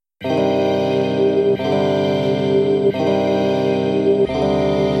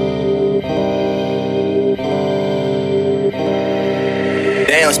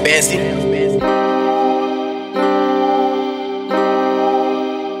Fancy.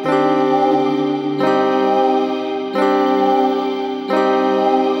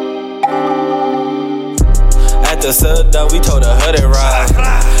 At the sundown, we told her 100 ride.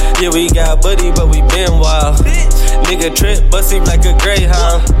 Yeah, we got buddy, but we been wild. Nigga trip, but seem like a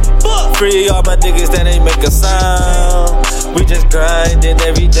Greyhound. Free all my niggas that ain't make a sound. We just grindin'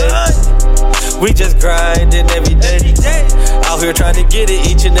 every day. We just grindin' every day. Out here trying to get it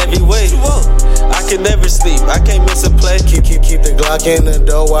each and every way. I can never sleep, I can't miss a play. Keep the Glock in the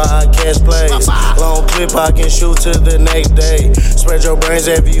door while I catch plays. Long clip, I can shoot to the next day. Spread your brains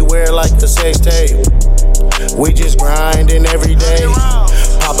everywhere like a sex tape. We just grindin' every day.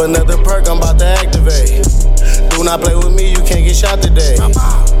 Pop another perk, I'm about to activate. Do not play with me, you can't get shot today.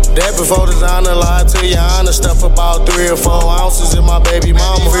 That before designer, lie to your honor. Stuff about 3 or 4 ounces in my baby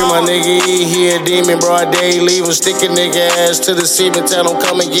mama. Free my nigga E, he a demon, broad day. Leave him, stick a nigga ass to the semen. Tell him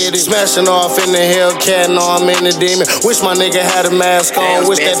come and get it. Smashing off in the Hellcat, no I'm in the demon. Wish my nigga had a mask on,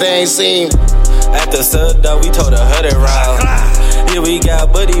 wish that they ain't seen. At the sundown, we told her 100 round. Yeah, we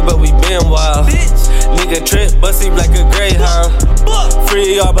got buddy, but we been wild. Nigga trip, but seem like a Greyhound.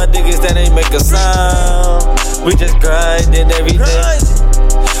 Free all my niggas that ain't make a sound. We just grindin' every day.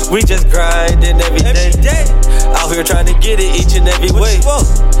 We just grindin' every day. Out here trying to get it each and every way.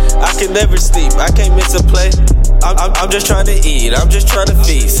 I can never sleep, I can't miss a play. I'm just trying to eat, I'm just trying to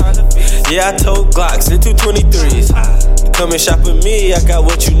feast. Yeah, I told Glocks into 23s. Come and shop with me, I got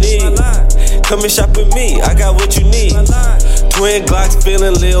what you need. Come and shop with me, I got what you need. Twin Glocks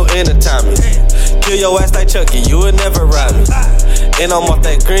feeling Lil in a Tommy. Kill your ass like Chucky, you would never rob me. And I'm off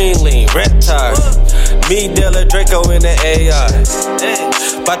that green lean, reptile. Me, Della, Draco in the AR.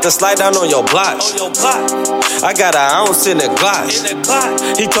 About to slide down on your block. I got an ounce in the Glock.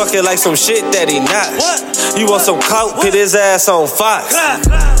 He talking like some shit that he not. You want some clout, put his ass on Fox.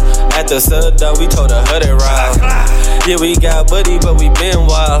 At the sundown, we told her 100 round. Yeah, we got buddy, but we been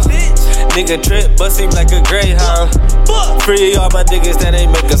wild. Nigga trip, but seem like a Greyhound. Free all my niggas that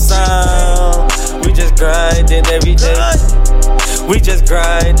ain't make a sound. We just grindin' every day. We just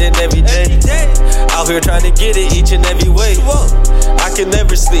grindin' every day. Out here trying to get it each and every way. I can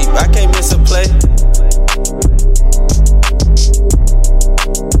never sleep, I can't miss a play.